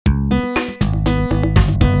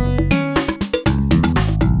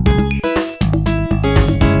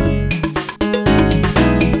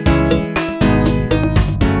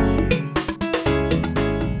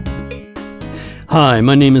Hi,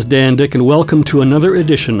 my name is Dan Dick, and welcome to another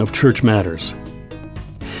edition of Church Matters.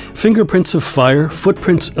 Fingerprints of Fire,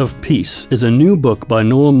 Footprints of Peace is a new book by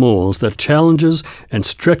Noel Moules that challenges and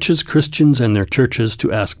stretches Christians and their churches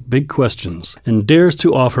to ask big questions and dares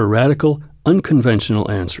to offer radical,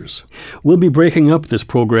 unconventional answers. We'll be breaking up this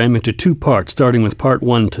program into two parts, starting with part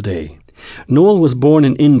one today. Noel was born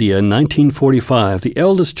in India in 1945, the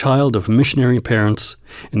eldest child of missionary parents,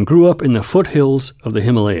 and grew up in the foothills of the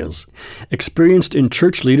Himalayas. Experienced in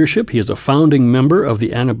church leadership, he is a founding member of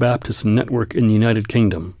the Anabaptist Network in the United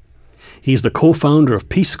Kingdom. He's the co-founder of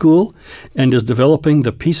Peace School and is developing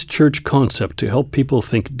the Peace Church concept to help people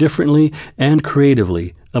think differently and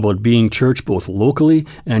creatively about being church both locally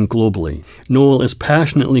and globally. Noel is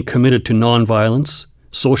passionately committed to nonviolence,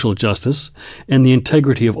 social justice, and the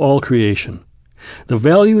integrity of all creation. The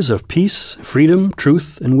values of peace, freedom,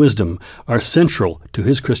 truth, and wisdom are central to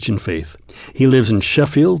his Christian faith. He lives in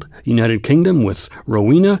Sheffield, United Kingdom, with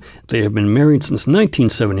Rowena. They have been married since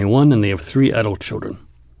 1971, and they have 3 adult children.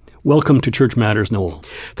 Welcome to Church Matters, Noel.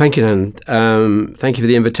 Thank you, Dan. Thank you for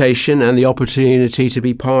the invitation and the opportunity to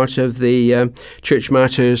be part of the Church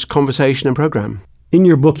Matters conversation and program. In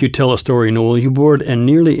your book, you tell a story, Noel. You board a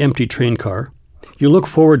nearly empty train car. You look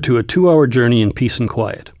forward to a 2-hour journey in peace and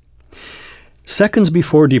quiet. Seconds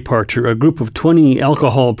before departure, a group of 20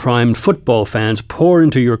 alcohol-primed football fans pour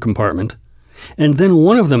into your compartment, and then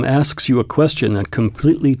one of them asks you a question that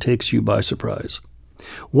completely takes you by surprise.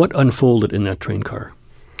 What unfolded in that train car?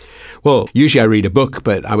 Well, usually I read a book,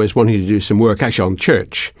 but I was wanting to do some work actually on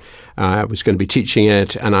church. I was going to be teaching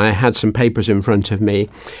it, and I had some papers in front of me,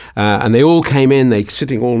 and they all came in, they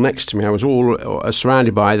sitting all next to me. I was all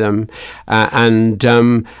surrounded by them, and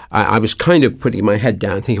I was kind of putting my head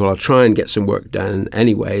down, thinking, well, I'll try and get some work done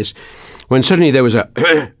anyways, when suddenly there was a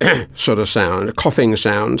sort of sound, a coughing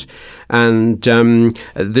sound, and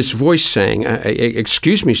this voice saying,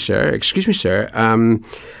 excuse me, sir,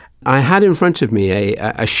 I had in front of me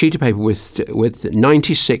a sheet of paper with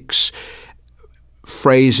 96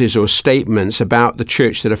 phrases or statements about the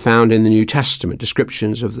church that are found in the New Testament,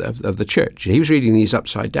 descriptions of the church. And he was reading these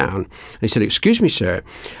upside down. And he said, excuse me, sir,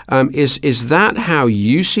 is that how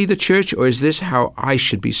you see the church, or is this how I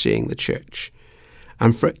should be seeing the church?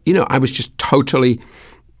 And I was just totally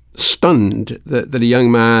stunned that a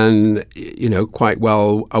young man, quite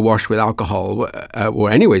well awash with alcohol,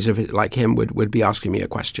 or anyways, if it, like him, would be asking me a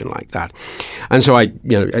question like that. And so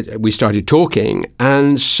we started talking,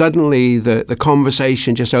 and suddenly the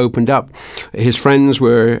conversation just opened up. His friends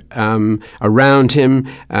were around him,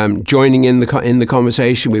 joining in the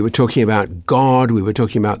conversation. We were talking about God. We were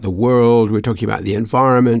talking about the world. We were talking about the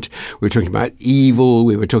environment. We were talking about evil.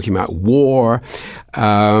 We were talking about war.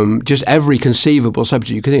 Just every conceivable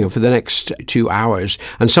subject you could think of for the next 2 hours.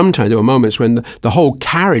 And sometimes there were moments when the whole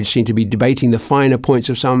carriage seemed to be debating the finer points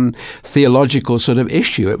of some theological sort of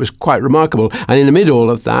issue. It was quite remarkable. And in the middle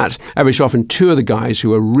of that, every so often, 2 of the guys who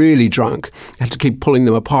were really drunk had to keep pulling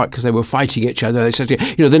them apart because they were fighting each other. They said,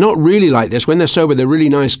 they're not really like this. When they're sober, they're really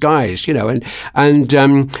nice guys, and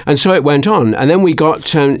so it went on. And then we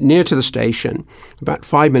got near to the station, about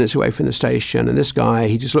 5 minutes away from the station, and this guy,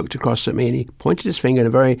 he just looked across at me and he pointed his finger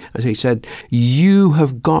as he said, you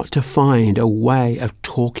have got to find a way of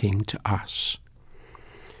talking to us.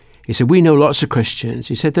 He said, we know lots of Christians.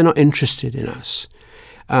 He said, they're not interested in us.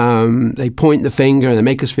 They point the finger and they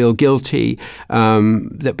make us feel guilty,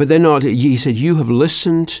 but they're not. He said, you have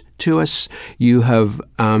listened to us. You have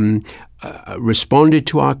responded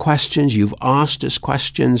to our questions. You've asked us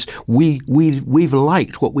questions. We've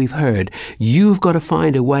liked what we've heard. You've got to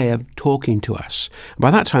find a way of talking to us. By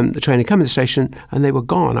that time, the train had come to the station and they were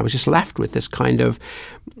gone. I was just left with this kind of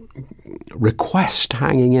request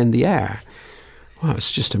hanging in the air. Wow,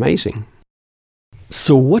 it's just amazing.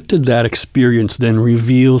 So what did that experience then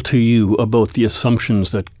reveal to you about the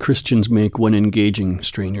assumptions that Christians make when engaging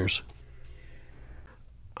strangers?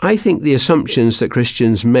 I think the assumptions that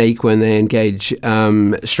Christians make when they engage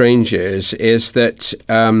strangers is that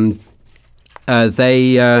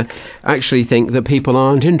they actually think that people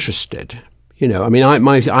aren't interested.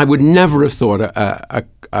 I would never have thought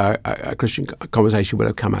a Christian conversation would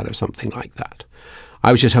have come out of something like that.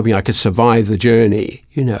 I was just hoping I could survive the journey,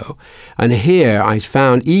 And here I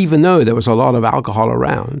found, even though there was a lot of alcohol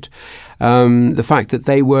around, the fact that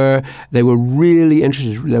they were really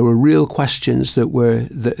interested. There were real questions that were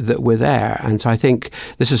there, and so I think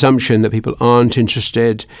this assumption that people aren't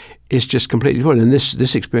interested is just completely wrong. And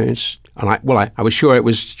this experience, and I was sure it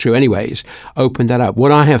was true anyways, opened that up.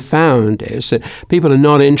 What I have found is that people are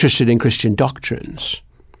not interested in Christian doctrines,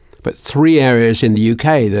 but 3 areas in the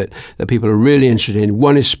UK that people are really interested in.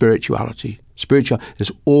 One is spirituality.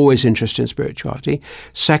 There's always interest in spirituality.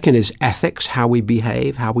 Second is ethics, how we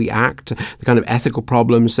behave, how we act, the kind of ethical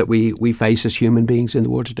problems that we face as human beings in the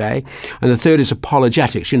world today. And the third is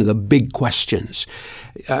apologetics, the big questions.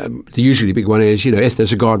 The usually big one is, if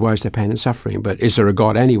there's a God, why is there pain and suffering? But is there a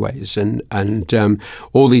God anyways? And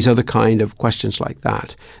all these other kind of questions like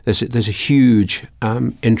that. There's a huge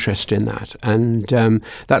interest in that. And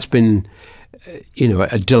that's been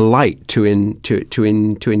a delight to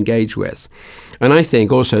engage with. And I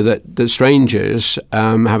think also that the strangers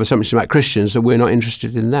have assumptions about Christians that we're not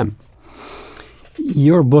interested in them.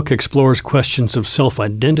 Your book explores questions of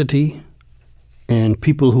self-identity and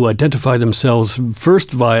people who identify themselves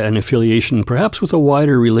first via an affiliation, perhaps with a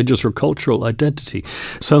wider religious or cultural identity.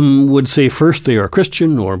 Some would say first they are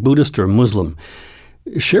Christian or Buddhist or Muslim.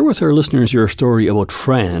 Share with our listeners your story about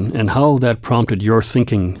Fran and how that prompted your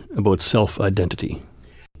thinking about self-identity.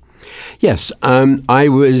 Yes, I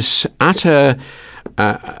was at a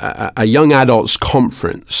young adults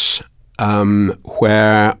conference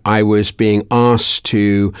where I was being asked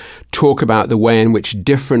to talk about the way in which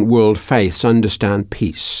different world faiths understand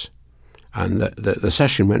peace. And the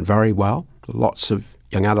session went very well, lots of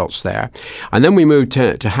young adults there. And then we moved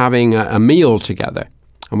to having a meal together.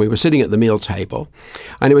 And we were sitting at the meal table.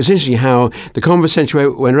 And it was interesting how the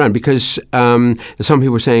conversation went around because some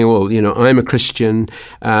people were saying, well, I'm a Christian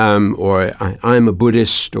or I'm a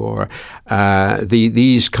Buddhist or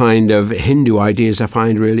these kind of Hindu ideas I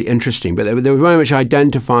find really interesting. But they were very much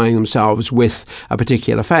identifying themselves with a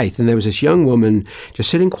particular faith. And there was this young woman just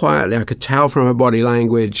sitting quietly. I could tell from her body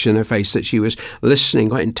language and her face that she was listening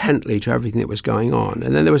quite intently to everything that was going on.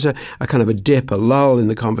 And then there was a kind of a dip, a lull in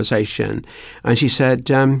the conversation. And she said,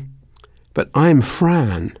 but I'm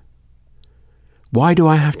Fran. Why do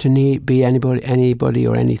I have to be anybody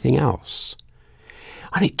or anything else?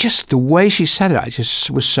 And the way she said it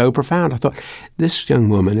just was so profound. I thought, this young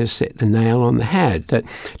woman has hit the nail on the head, that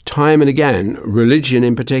time and again, religion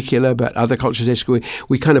in particular, but other cultures,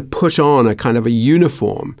 we kind of put on a kind of a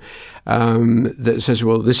uniform that says,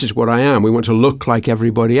 well, this is what I am. We want to look like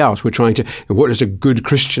everybody else. We're trying to, what is a good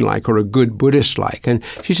Christian like or a good Buddhist like? And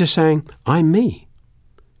she's just saying, I'm me.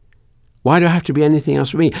 Why do I have to be anything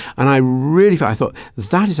else but me? And I thought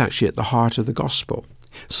that is actually at the heart of the gospel.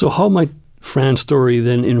 So how might Fran's story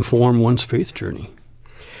then inform one's faith journey?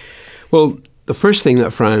 Well, the first thing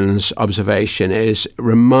that Fran's observation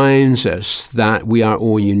reminds us that we are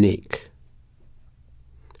all unique.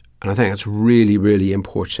 And I think that's really, really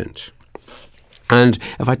important. And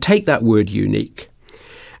if I take that word unique,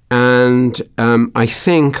 and I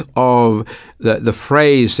think of the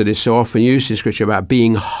phrase that is so often used in Scripture about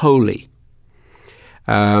being holy.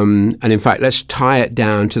 And in fact, let's tie it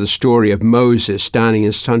down to the story of Moses standing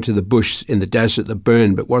in front of the bush in the desert that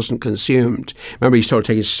burned but wasn't consumed. Remember, he's told to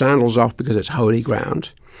take his sandals off because it's holy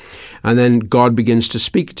ground. And then God begins to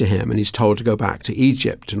speak to him, and he's told to go back to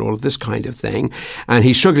Egypt and all of this kind of thing. And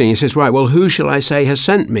he's struggling. He says, right, well, who shall I say has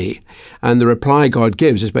sent me? And the reply God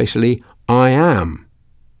gives is basically, I am.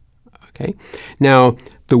 Okay. Now,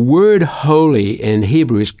 the word holy in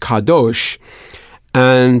Hebrew is kadosh,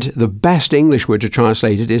 and the best English word to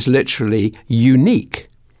translate it is literally unique.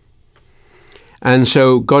 And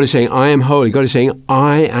so God is saying, I am holy. God is saying,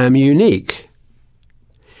 I am unique.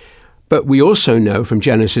 But we also know from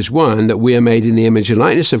Genesis 1 that we are made in the image and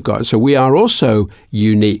likeness of God, so we are also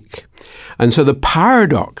unique. And so the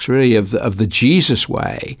paradox, really, of the Jesus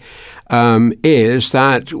way is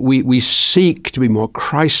that we seek to be more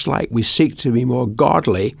Christ-like, we seek to be more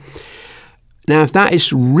godly. Now, if that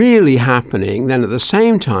is really happening, then at the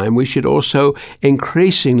same time, we should also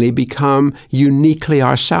increasingly become uniquely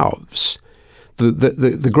ourselves.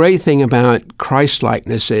 The great thing about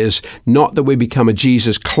Christ-likeness is not that we become a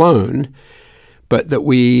Jesus clone, but that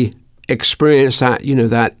we experience that,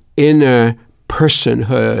 that inner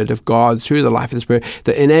personhood of God through the life of the Spirit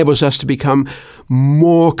that enables us to become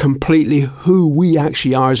more completely who we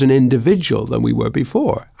actually are as an individual than we were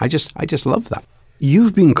before. I just love that.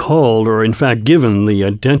 You've been called, or in fact given, the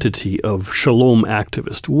identity of Shalom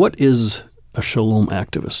Activist. What is a Shalom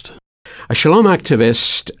Activist? A Shalom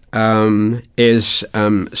Activist is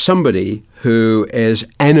somebody who is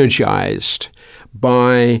energized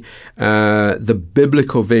by the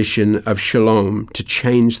biblical vision of Shalom to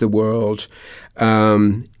change the world,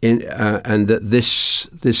 and that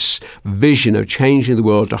this vision of changing the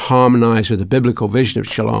world to harmonize with the biblical vision of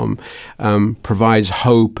Shalom provides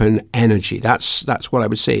hope and energy. That's what I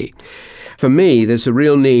would see. For me, there's a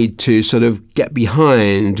real need to sort of get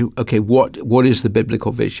behind, okay, what is the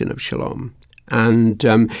biblical vision of Shalom? And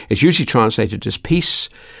it's usually translated as peace,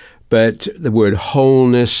 but the word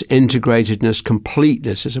wholeness, integratedness,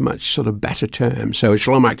 completeness is a much sort of better term. So a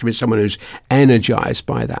Shalom Activist is someone who's energized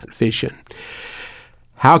by that vision.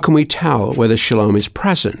 How can we tell whether shalom is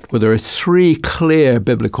present? Well, there are three clear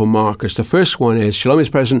biblical markers. The first one is shalom is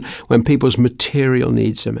present when people's material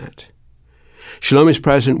needs are met. Shalom is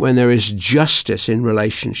present when there is justice in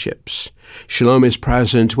relationships. Shalom is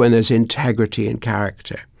present when there's integrity in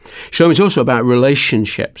character. Shalom is also about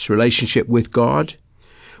relationships, relationship with God,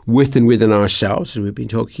 with and within ourselves, as we've been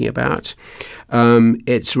talking about.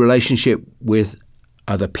 It's relationship with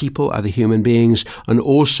other people, other human beings, and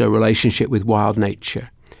also relationship with wild nature.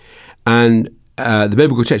 And the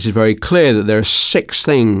biblical text is very clear that there are 6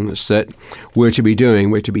 things that we're to be doing.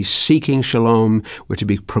 We're to be seeking shalom. We're to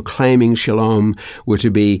be proclaiming shalom. We're to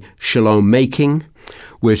be shalom making.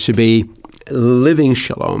 We're to be living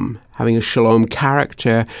shalom, having a shalom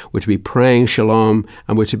character. We're to be praying shalom,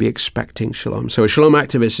 and we're to be expecting shalom. So a shalom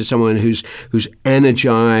activist is someone who's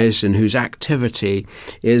energized and whose activity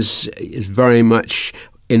is very much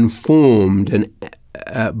informed and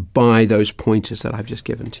by those pointers that I've just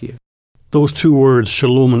given to you. Those 2 words,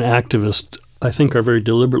 shalom and activist, I think are very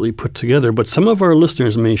deliberately put together, but some of our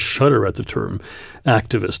listeners may shudder at the term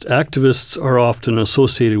activist. Activists are often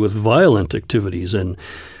associated with violent activities, and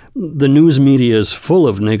the news media is full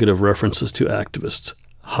of negative references to activists.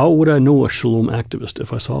 How would I know a shalom activist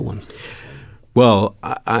if I saw one? Well,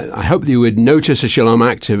 I hope you would notice a Shalom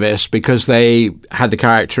activist because they had the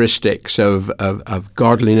characteristics of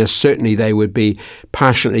godliness. Certainly they would be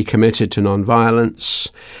passionately committed to nonviolence,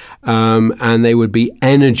 and they would be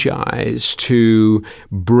energized to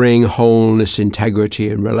bring wholeness, integrity,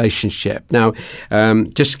 and relationship. Now,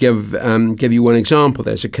 just to give you one example,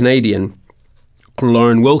 there's a Canadian,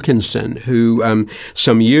 Lauren Wilkinson, who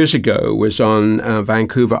some years ago was on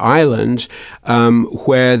Vancouver Island,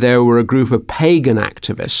 where there were a group of pagan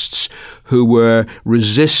activists who were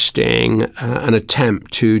resisting an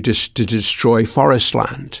attempt to destroy forest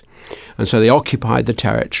land. And so they occupied the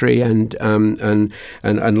territory, and Lauren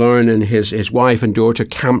and his wife and daughter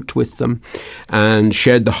camped with them and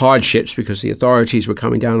shared the hardships because the authorities were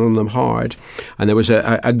coming down on them hard. And there was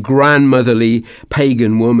a grandmotherly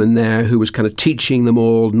pagan woman there who was kind of teaching them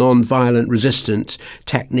all non-violent, resistant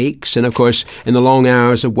techniques. And of course, in the long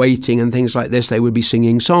hours of waiting and things like this, they would be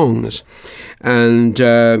singing songs. And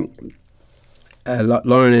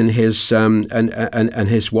Lauren and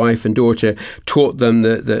his wife and daughter taught them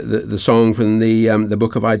the song from the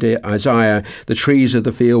book of Isaiah. The trees of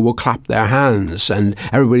the field will clap their hands, and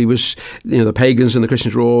everybody was, the pagans and the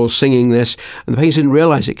Christians were all singing this, and the pagans didn't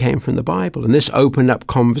realize it came from the Bible. And this opened up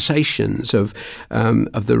conversations of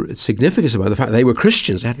the significance about the fact they were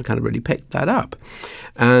Christians. They hadn't kind of really picked that up,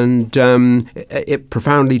 and it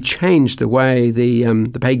profoundly changed the way the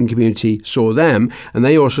pagan community saw them, and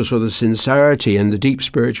they also saw the sincerity and the deep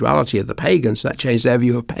spirituality of the pagans. That changed their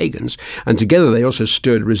view of pagans. And together they also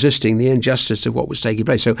stood resisting the injustice of what was taking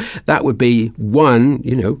place. So that would be one,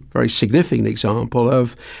 very significant example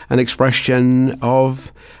of an expression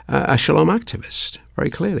of a Shalom activist, very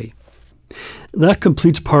clearly. That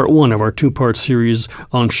completes part 1 of our 2-part series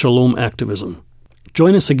on Shalom Activism.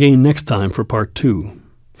 Join us again next time for part 2.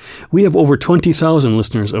 We have over 20,000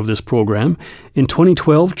 listeners of this program. In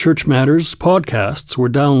 2012, Church Matters podcasts were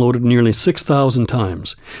downloaded nearly 6,000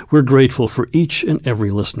 times. We're grateful for each and every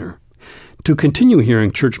listener. To continue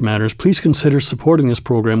hearing Church Matters, please consider supporting this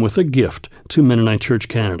program with a gift to Mennonite Church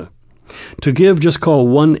Canada. To give, just call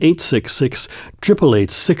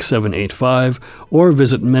 1-866-888-6785 or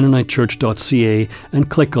visit MennoniteChurch.ca and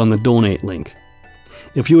click on the Donate link.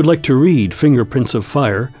 If you would like to read Fingerprints of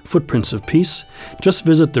Fire, Footprints of Peace, just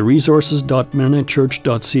visit the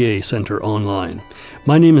resources.mennonitechurch.ca center online.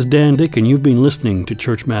 My name is Dan Dick, and you've been listening to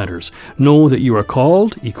Church Matters. Know that you are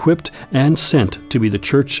called, equipped, and sent to be the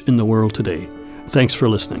church in the world today. Thanks for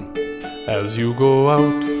listening. As you go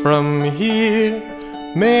out from here,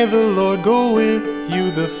 may the Lord go with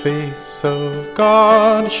you, the face of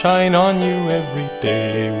God shine on you every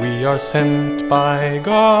day. We are sent by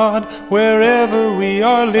God wherever we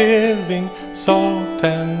are living, salt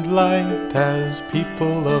and light as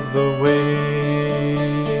people of the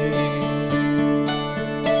way.